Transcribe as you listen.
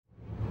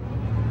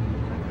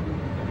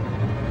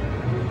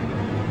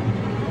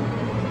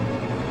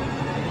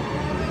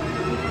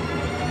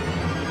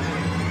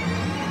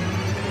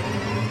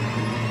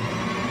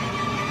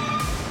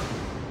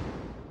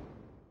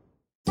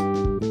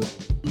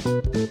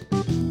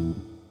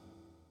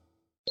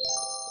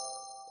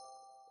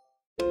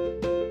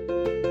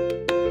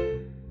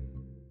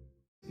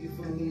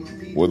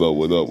What up,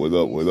 what up, what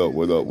up, what up,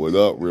 what up, what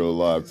up, Real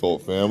Live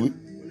Talk family?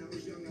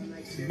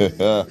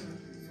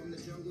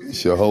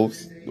 It's your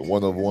host, the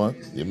one of one,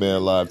 your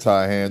man Live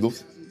Tie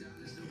Handles.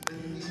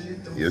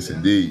 Yes,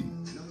 indeed.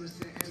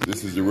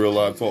 This is the Real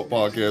Live Talk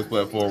podcast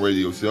platform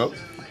radio show.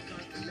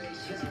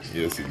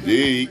 Yes,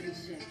 indeed.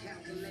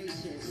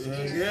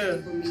 Yeah.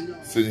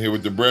 Sitting here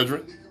with the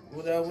brethren.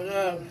 What up, what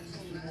up?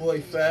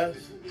 Boy Fast.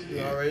 You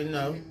already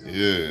know.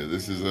 Yeah,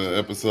 this is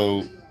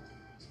episode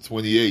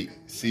 28,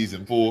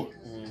 season 4.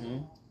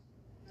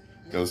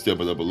 Gotta step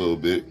it up a little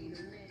bit.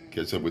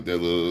 Catch up with that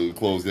little,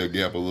 close that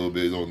gap a little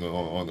bit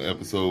on the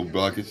episode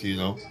blockage, you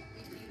know.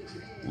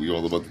 We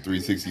all about the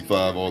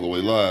 365 all the way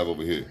live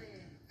over here.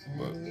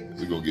 But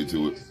we're gonna get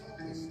to it.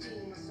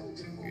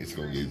 It's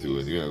gonna get to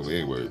it. Yeah, we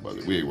ain't worried about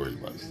it. We ain't worried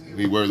about it.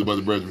 We ain't worried about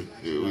the brethren.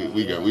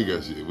 Yeah, we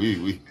got shit.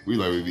 We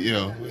like, you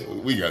know,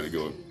 we got it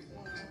going.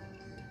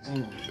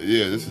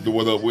 Yeah, this is the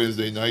What Up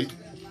Wednesday night.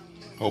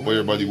 Hope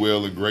everybody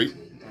well and great.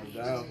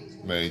 No doubt.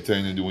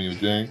 Maintaining, doing your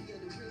thing.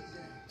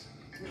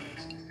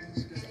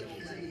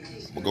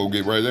 I'm gonna go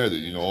get right at it.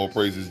 You know, all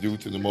praises due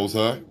to the Most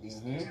High.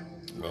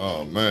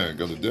 Oh man,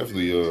 gotta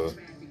definitely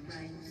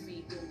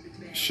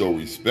show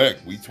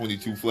respect. We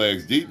 22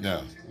 flags deep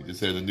now. We just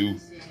had a new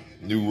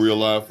real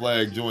live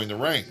flag join the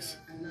ranks.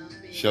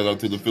 Shout out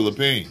to the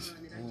Philippines.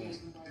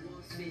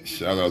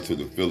 Shout out to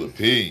the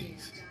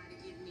Philippines.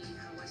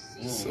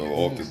 So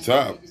off the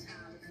top,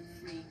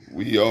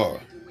 we are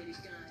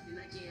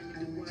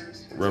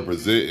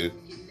represented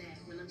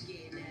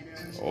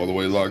all the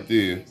way locked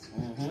in.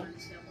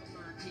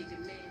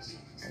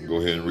 I'll go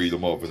ahead and read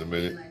them off in a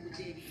minute.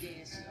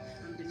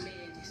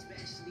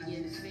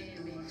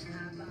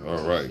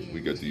 All right,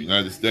 we got the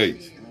United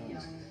States.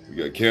 We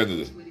got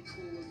Canada.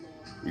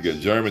 We got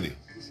Germany.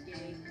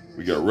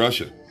 We got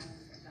Russia.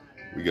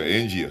 We got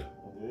India.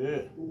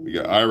 We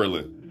got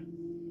Ireland.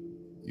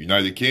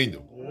 United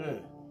Kingdom.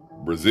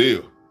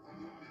 Brazil.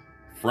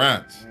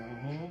 France.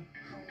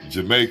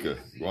 Jamaica.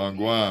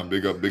 Guam.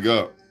 Big up, big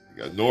up.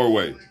 We got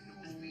Norway.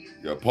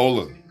 We got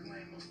Poland.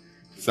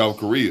 South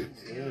Korea.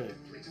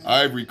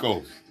 Ivory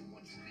Coast.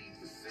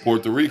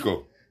 Puerto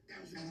Rico.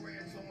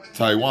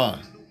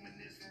 Taiwan.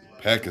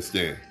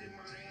 Pakistan.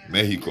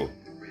 Mexico.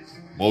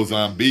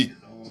 Mozambique.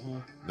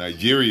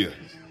 Nigeria.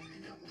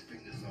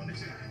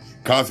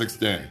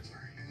 Kazakhstan.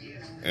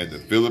 And the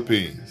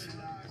Philippines.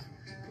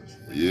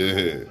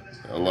 Yeah,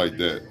 I like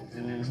that.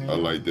 I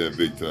like that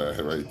big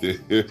time right there.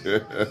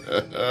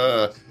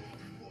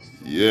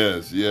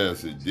 Yes,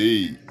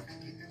 indeed.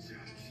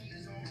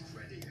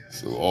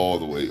 So all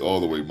the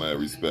way, my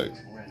respect.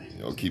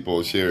 You know, keep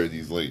on sharing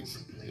these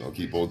links. You know,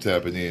 keep on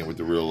tapping in with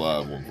the Real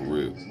Live one for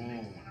real.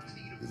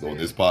 It's on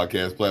this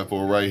podcast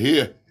platform right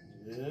here.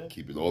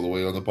 Keep it all the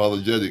way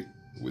unapologetic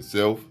with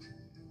self,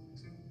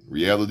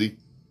 reality,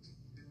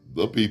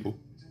 the people,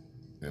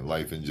 and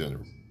life in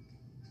general.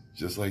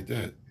 Just like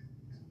that.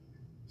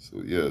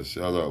 So yeah,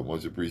 shout out,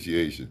 much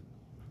appreciation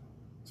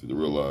to the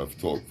Real Live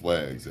Talk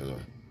flags that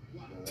are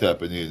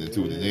tapping in and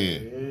tuning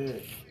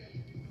in.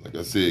 Like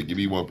I said, give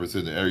me 1%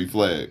 of every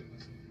flag.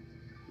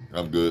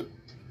 I'm good.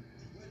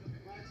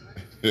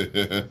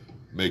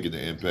 Making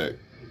the impact.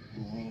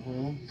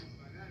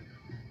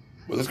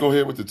 But let's go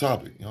ahead with the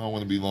topic. I don't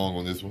want to be long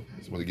on this one.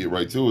 Just want to get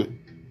right to it.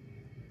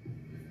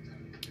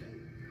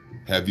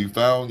 Have you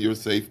found your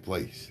safe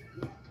place?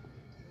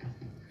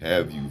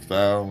 Have you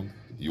found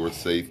your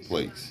safe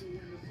place? ...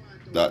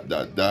 Blah,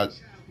 blah,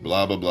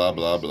 blah,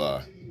 blah,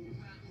 blah.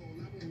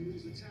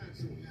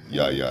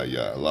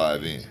 Yeah.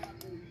 Live in.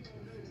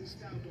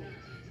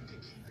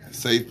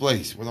 Safe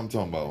place. What I'm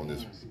talking about on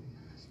this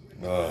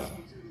one?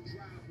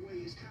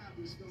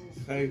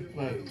 Safe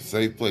place.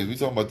 Safe place. We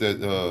talking about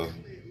that.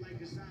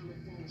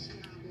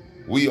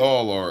 We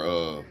all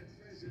are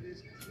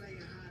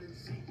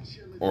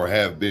or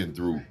have been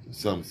through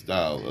some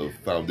style of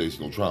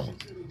foundational trauma.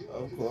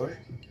 Of course.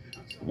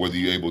 Whether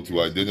you're able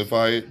to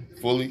identify it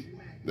fully,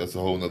 that's a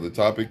whole nother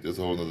topic. That's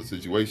a whole nother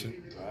situation.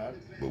 Right.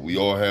 But we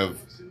all have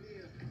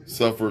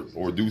suffered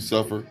or do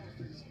suffer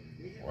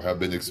or have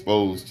been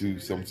exposed to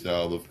some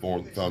style of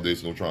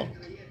foundational trauma.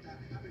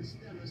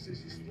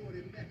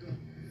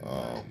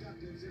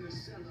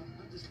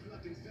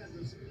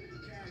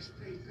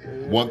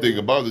 One thing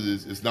about it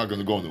is it's not going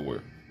to go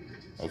nowhere.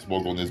 I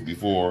spoke on this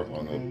before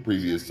on a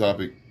previous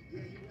topic,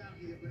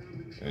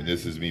 and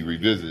this is me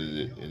revisiting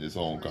it in its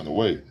own kind of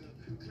way.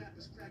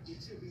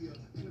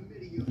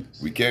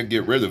 We can't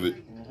get rid of it,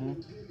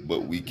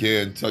 but we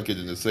can tuck it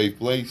in a safe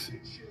place,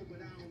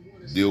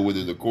 deal with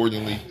it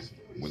accordingly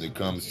when it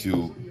comes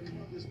to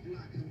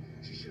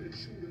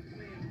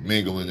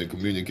mingling and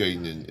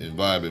communicating and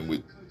vibing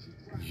with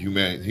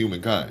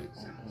humankind.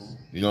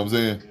 You know what I'm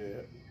saying?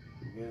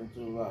 Get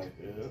into life,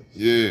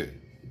 Yeah.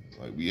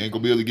 Like, we ain't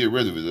gonna be able to get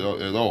rid of it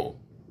at all.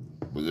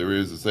 But there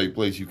is a safe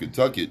place you can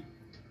tuck it,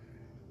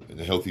 and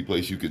a healthy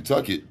place you can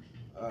tuck it,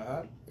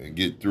 and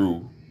get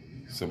through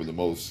some of the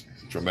most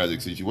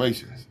traumatic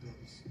situations.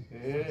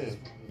 Yeah.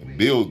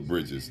 Build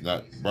bridges,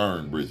 not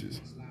burn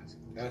bridges.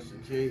 That's the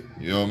key.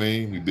 You know what I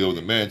mean? We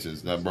building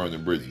mansions, not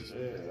burning bridges.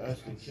 Yeah,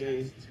 that's the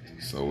key.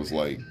 So it's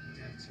like,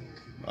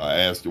 I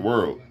asked the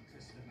world,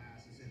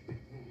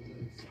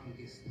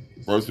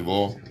 first of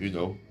all,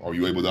 are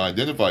you able to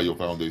identify your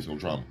foundational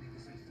trauma?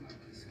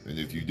 And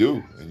if you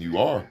do, and you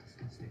are,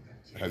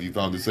 have you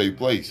found a safe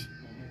place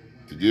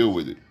to deal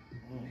with it?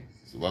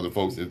 So a lot of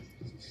folks that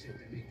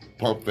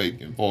pump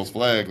fake and false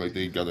flag like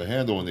they got a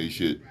handle on their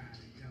shit,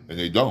 and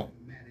they don't.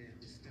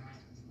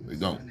 They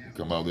don't. They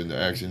come out in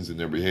their actions and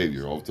their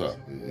behavior off top.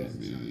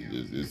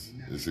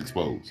 It's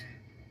exposed.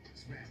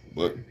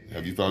 But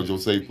have you found your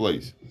safe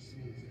place?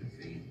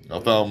 I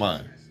found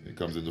mine. It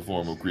comes in the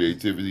form of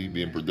creativity,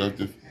 being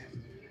productive,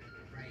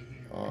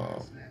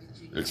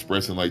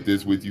 expressing like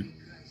this with you.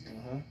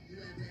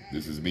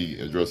 This is me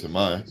addressing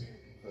mine.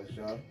 For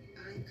sure.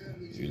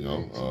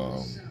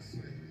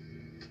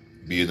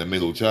 Being a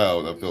middle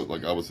child, I felt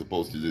like I was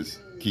supposed to just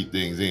keep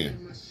things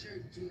in.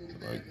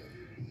 Like,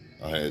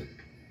 I had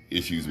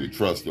issues with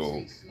trust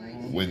on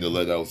when to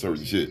let out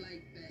certain shit.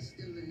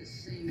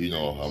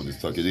 I would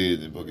just tuck it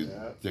in and fucking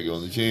take it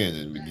on the chin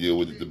and deal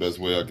with it the best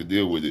way I could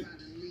deal with it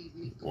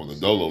on the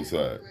dolo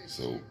side.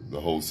 So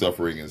the whole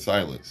suffering in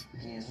silence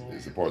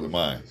is a part of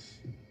mine.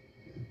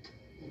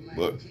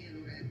 But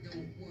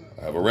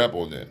I have a rap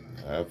on that.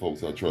 I have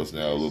folks I trust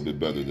now a little bit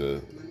better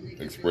to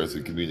express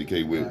and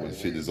communicate with when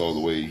shit is all the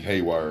way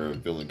haywire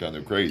and feeling kind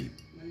of crazy.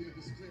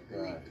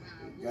 Right.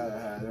 You gotta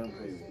have them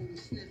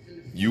people.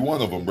 You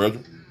one of them, brother.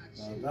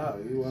 No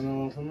doubt. You one of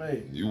them for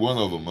me. You one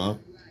of them, huh?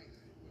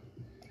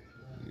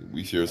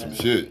 We share some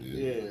shit.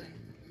 Yeah.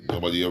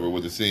 Nobody ever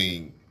would have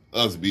seen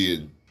us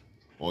being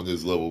on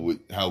this level with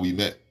how we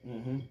met.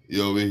 You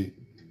know what I mean?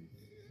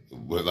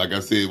 But like I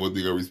said, one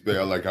thing I respect,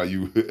 I like how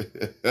you did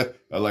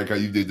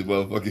the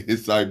motherfucking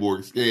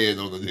cyborg scan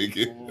on the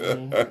nigga.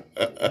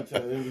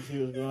 Tell him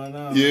see what's going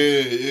on.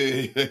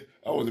 Yeah.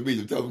 I want to meet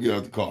him. Tell him to get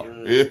out the car.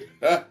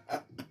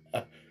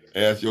 Yeah.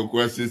 Ask your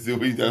questions till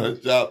we done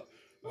a shop.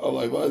 I'm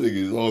like, my nigga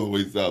is all the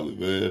way solid,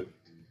 man.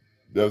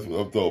 That's what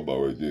I'm talking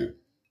about right there.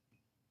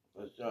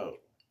 For sure.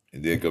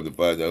 And then come to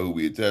find out who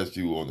we attached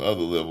to on the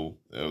other level,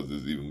 that was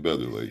just even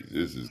better. Like,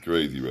 this is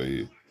crazy right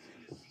here.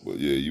 But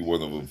yeah, you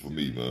one of them for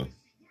me, man.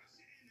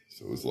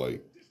 So it's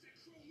like,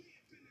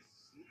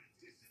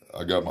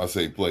 I got my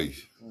safe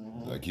place.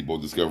 I keep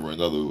on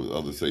discovering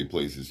other safe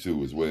places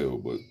too as well,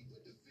 but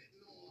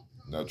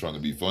not trying to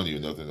be funny or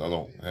nothing. I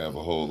don't have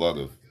a whole lot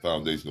of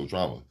foundational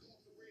trauma.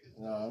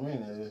 No, I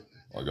mean it.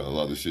 I got a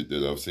lot of shit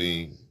that I've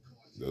seen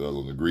that I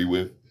don't agree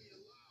with.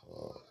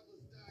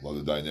 A lot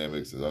of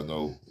dynamics that I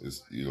know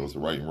it's a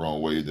right and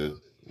wrong way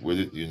with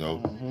it.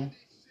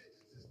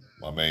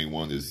 My main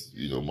one is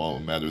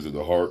matters of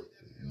the heart.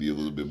 Be a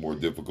little bit more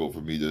difficult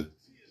for me to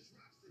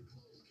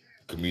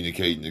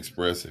communicate and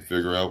express and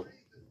figure out,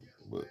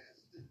 but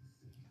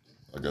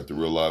I got the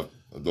Real Life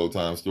Adult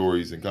Time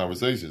Stories and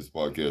Conversations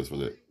podcast for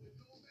that.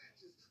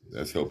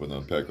 That's helping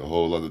unpack a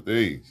whole lot of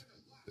things.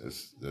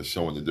 That's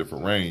showing a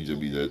different range of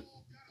me that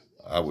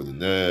I would have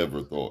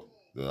never thought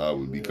that I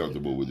would be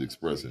comfortable with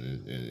expressing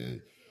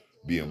and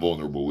being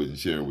vulnerable with and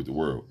sharing with the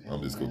world.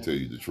 I'm just gonna tell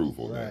you the truth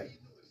on that.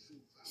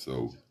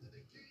 So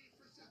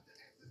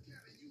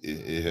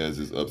it has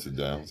its ups and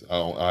downs.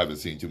 I haven't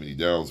seen too many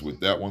downs with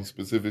that one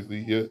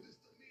specifically yet,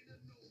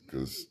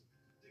 because,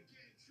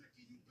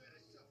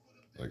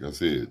 like I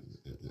said,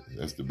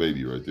 that's the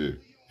baby right there.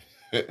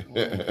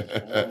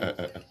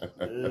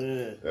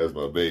 That's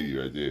my baby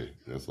right there.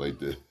 That's like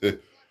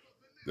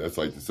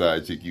the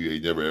side chick you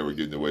ain't never ever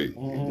getting away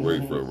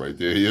from right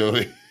there. You know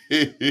what I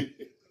mean?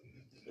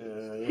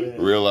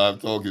 Real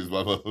Life Talk is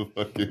my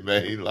motherfucking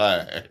main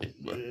line.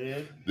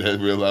 That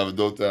Real Life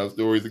Adult Time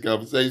Stories and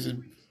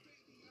Conversation,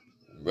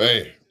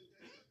 man,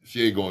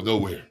 she ain't going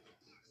nowhere.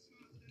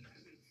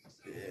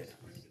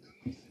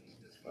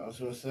 That's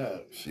what's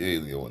up. She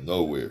ain't going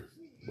nowhere,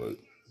 but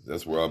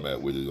that's where I'm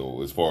at with it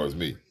as far as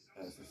me.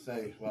 That's the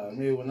safe spot. I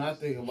mean, when I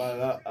think about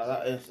it,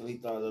 I instantly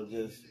thought of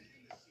just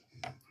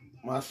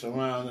my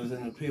surroundings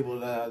and the people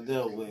that I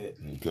dealt with.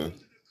 Okay.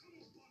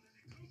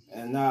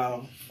 And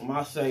now,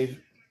 my safe,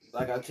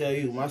 like I tell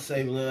you, my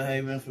safe little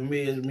haven for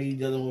me is me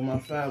dealing with my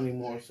family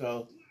more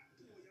so.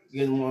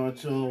 Getting more in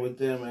tune with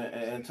them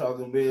and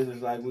talking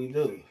business like we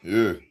do.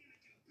 Yeah.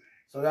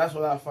 So that's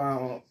what I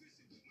found.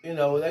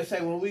 They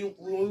say when we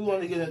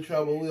want to get in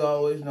trouble, we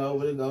always know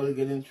where to go to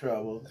get in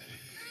trouble.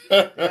 You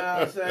know what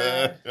I'm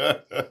saying?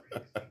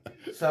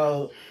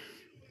 So,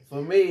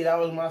 for me, that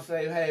was my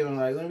safe haven.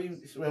 Like, let me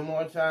spend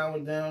more time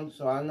with them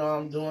so I know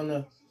I'm doing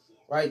the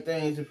right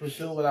things to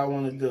pursue what I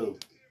want to do.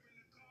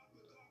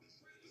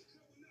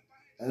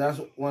 And that's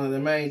one of the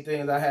main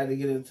things I had to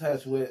get in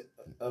touch with,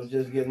 of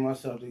just getting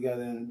myself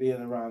together and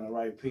being around the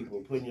right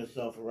people, putting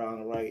yourself around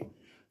the right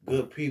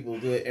good people,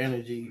 good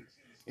energy,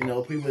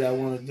 people that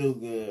want to do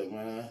good,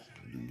 man.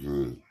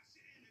 Do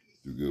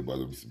good by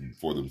them,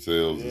 for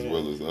themselves as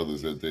well as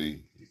others that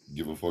they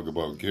give a fuck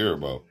about and care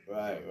about.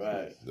 Right.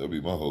 That'll be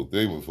my whole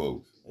thing with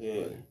folks.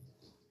 Yeah. Like,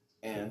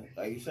 and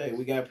like you say,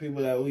 we got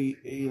people that we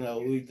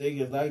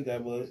think is like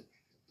that, but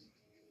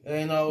It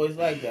ain't always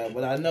like that.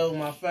 But I know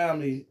my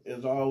family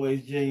is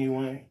always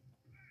genuine,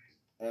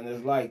 and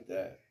it's like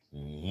that.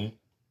 Mm-hmm.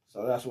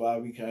 So that's why I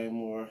became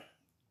more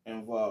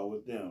involved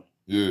with them.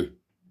 Yeah.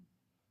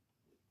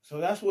 So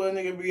that's where a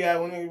nigga be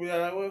at when nigga be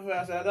like, what if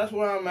I said, that's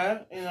where I'm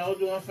at, you know,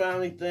 doing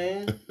family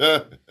things,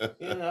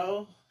 you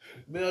know,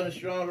 building a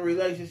stronger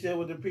relationship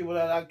with the people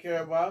that I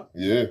care about.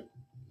 Yeah.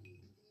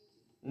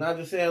 Not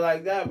to say it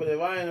like that, but if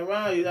I ain't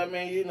around you, that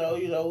means, you know,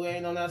 we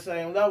ain't on that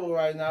same level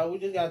right now. We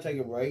just gotta take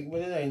a break,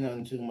 but it ain't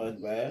nothing too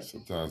much bad.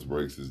 Sometimes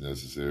breaks is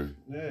necessary.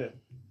 Yeah.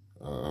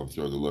 I'm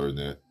starting to learn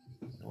that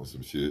on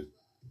some shit.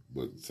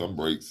 But some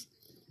breaks,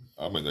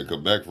 I might not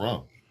come back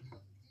from.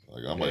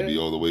 Like, I might be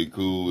all the way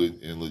cool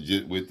and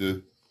legit with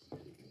the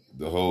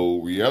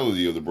whole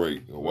reality of the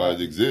break or why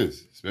it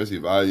exists. Especially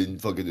if I didn't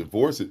fucking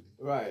enforce it.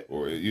 Right.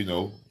 Or, you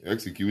know,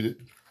 execute it.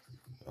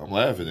 I'm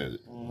laughing at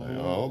it. Mm-hmm. Like,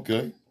 oh,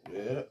 okay.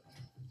 Yeah.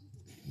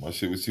 My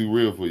shit was too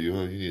real for you,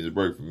 huh? You need a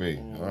break from me.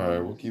 Mm-hmm. All right,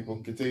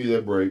 we'll continue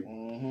that break.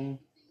 Mm-hmm.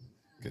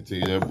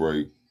 Continue that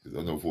break. Because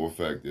I know for a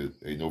fact that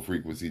ain't no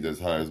frequency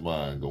that's high as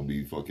mine gonna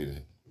be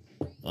fucking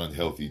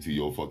unhealthy to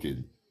your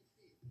fucking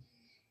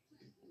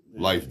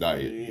life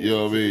diet. Yeah, you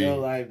know what I mean? Your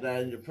life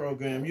diet, your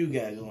program you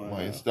got going on.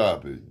 Man,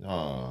 stop it.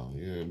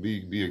 Yeah,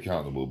 be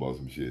accountable about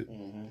some shit.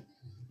 Mm-hmm.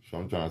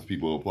 Sometimes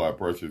people apply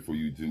pressure for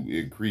you to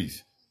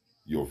increase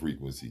your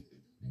frequency,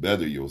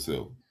 better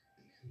yourself.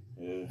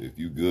 Yeah. If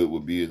you good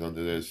with being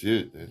under that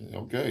shit, then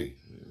okay.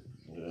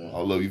 Yeah.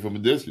 I'll love you from a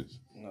distance.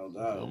 No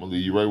doubt. I'm gonna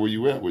leave you right where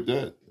you at with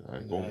that.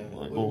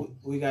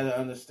 We gotta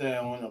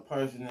understand when a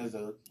person is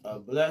a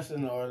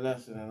blessing or a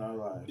lesson in our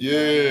life.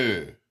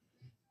 Yeah.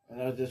 And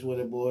that's just what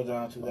it boils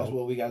down to. That's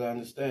what we gotta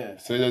understand.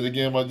 Say that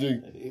again, my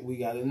G. We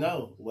gotta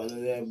know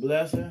whether they're a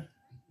blessing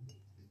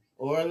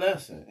or a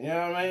lesson. You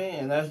know what I mean?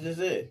 And that's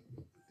just it.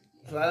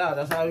 Flat out.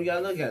 That's how we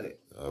gotta look at it.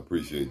 I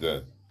appreciate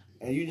that.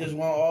 And you just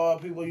want all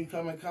people you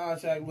come in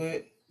contact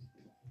with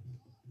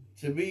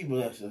to be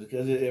blessings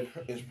because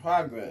it's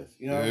progress.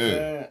 You know what I'm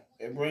saying?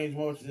 It brings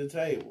more to the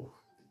table.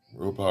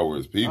 Real power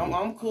is people.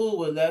 I'm cool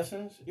with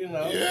lessons, you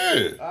know.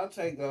 Yeah. I'll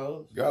take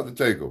those. Got to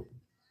take them.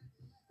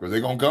 Because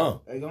they're going to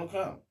come. They're going to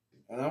come.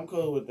 And I'm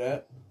cool with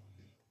that.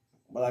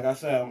 But like I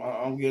said,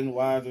 I'm getting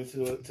wiser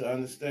to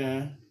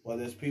understand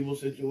whether it's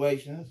people's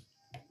situations,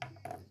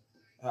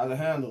 how to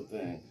handle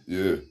things.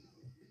 Yeah.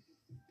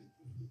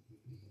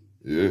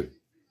 Yeah.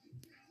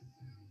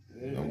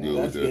 I'm good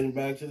with that. Getting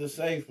back to the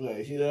safe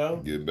place, you know?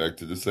 Getting back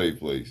to the safe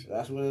place.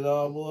 That's what it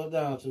all boils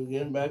down to,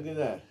 getting back to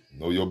that.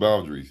 Know your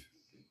boundaries.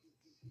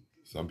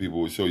 Some people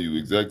will show you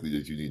exactly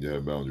that you need to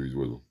have boundaries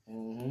with them.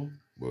 Mm-hmm.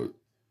 But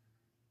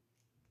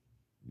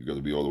you got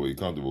to be all the way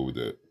comfortable with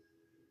that.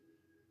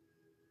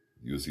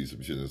 You'll see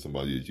some shit in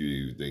somebody that you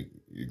didn't even think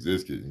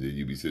existed, and then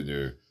you be sitting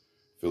there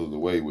feeling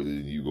away with it,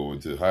 and you go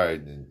into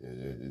hiding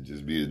and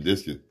just being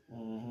distant.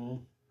 Mm-hmm.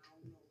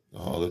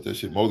 Oh, let that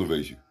shit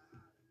motivate you.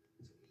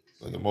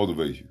 Let it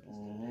motivate you.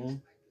 Mm-hmm.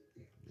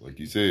 Like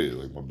you said,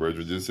 like my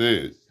brother just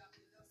said,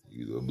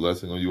 either a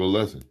blessing or you a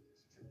lesson.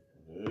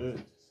 Yeah.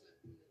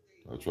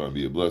 I try to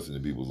be a blessing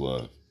in people's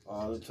lives.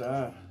 All the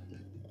time.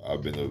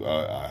 I've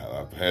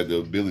had the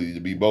ability to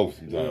be both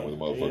sometimes with a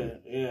motherfucker.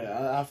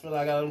 Yeah. I feel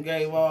like I done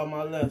gave all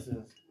my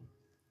lessons.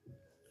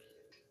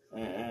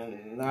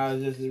 And now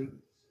it's just,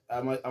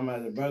 I'm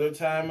at a better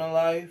time in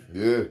life.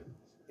 Yeah.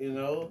 You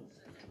know,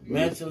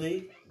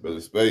 mentally.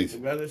 Better space.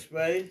 Better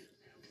space.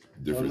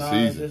 Different so now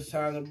season. It's just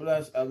time to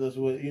bless others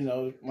with, you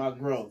know, my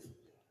growth.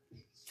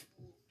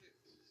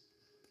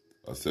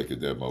 I second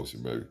that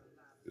motion, baby.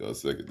 I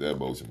second that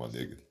motion, my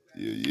nigga.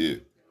 Yeah.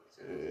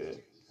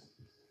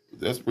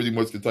 That's pretty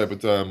much the type of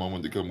time I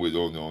wanted to come with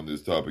on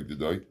this topic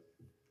tonight.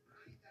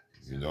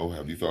 You know,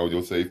 have you found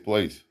your safe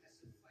place?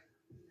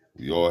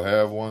 We all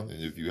have one,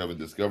 and if you haven't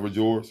discovered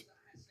yours,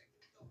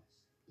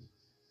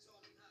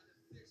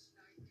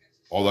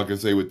 all I can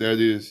say with that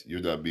is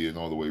you're not being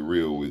all the way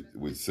real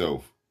with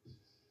self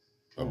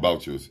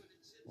about your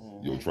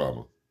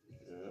trauma.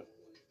 Yeah.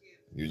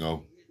 You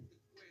know?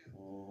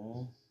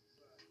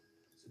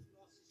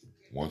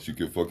 Once you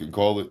can fucking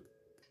call it,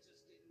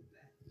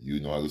 you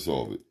know how to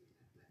solve it.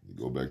 You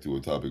go back to a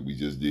topic we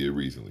just did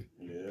recently.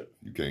 Yeah.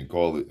 You can't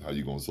call it, how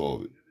you gonna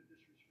solve it?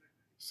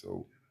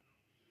 So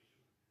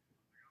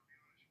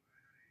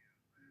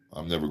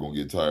I'm never gonna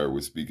get tired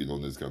with speaking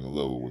on this kind of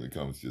level when it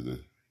comes to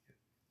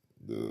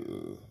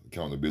the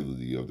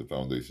accountability of the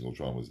foundational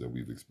traumas that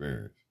we've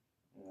experienced.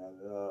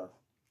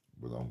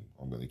 But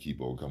I'm gonna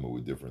keep on coming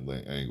with different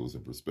angles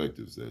and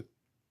perspectives that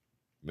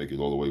make it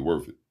all the way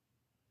worth it.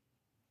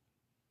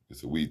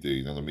 It's a we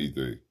thing, not a me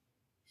thing.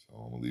 So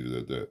I'm gonna leave it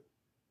at that.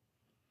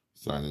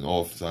 Signing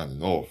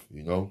off,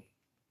 you know?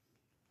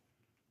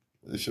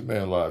 It's your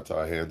man Live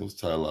Ty Handles,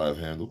 Ty Live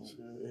Handles.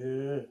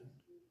 Yeah.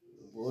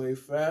 Boy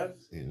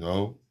fast. You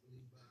know?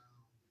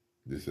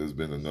 This has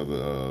been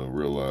another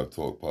Real Live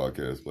Talk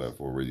podcast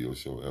platform radio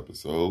show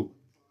episode.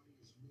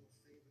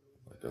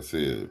 Like I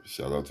said,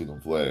 shout out to them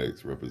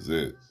flags.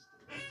 Represent.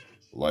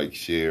 Like,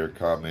 share,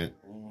 comment,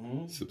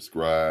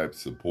 subscribe,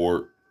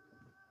 support.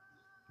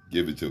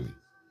 Give it to me.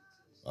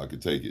 I can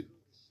take it.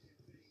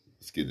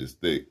 Let's get this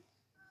thick.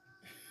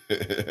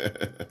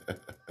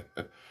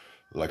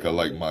 Like I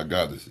like my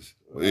goddesses.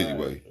 But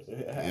anyway,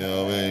 you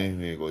know what I mean?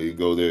 We ain't gonna even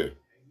go there.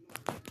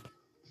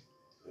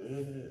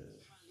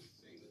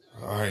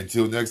 All right,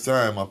 until next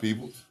time, my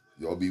people.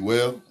 Y'all be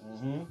well.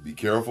 Be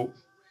careful.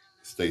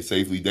 Stay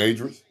safely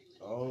dangerous.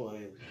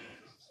 Always.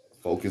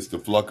 Focus to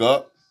fluck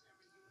up.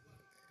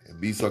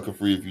 And be sucker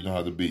free if you know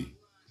how to be.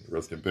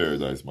 Rest in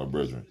paradise, my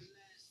brethren.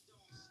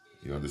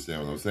 You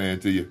understand what I'm saying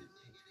to you?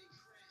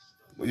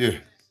 But yeah.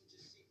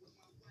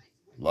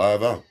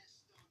 Live out.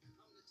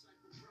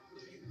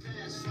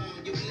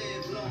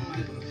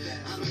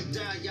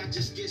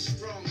 Just get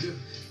stronger.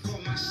 Call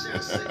my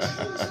shots, 6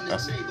 holes in the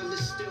table,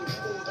 it's still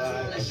 4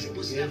 corners. You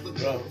was never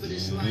built for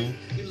this life.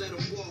 You let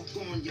them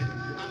walk on you.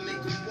 I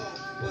make them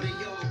walk, or they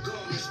all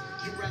goners.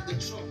 You rather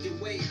talk your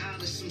way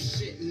out of some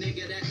shit,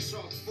 nigga, that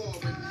talk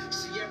foreign.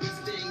 See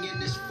everything in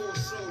this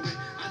force soaring.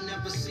 I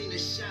never seen a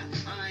shot,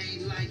 I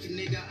ain't like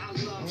nigga, I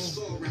love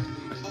scoring.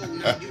 Oh,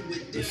 now you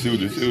with them.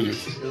 Shoot it.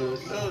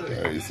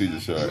 Yeah, you see the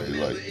shot, you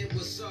like. It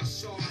was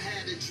us all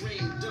had a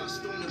dream,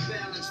 dust on the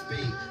balance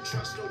beam,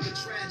 trust over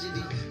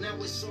tragedy. Now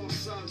it's all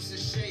subs and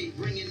shade,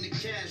 bringing the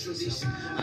casualties.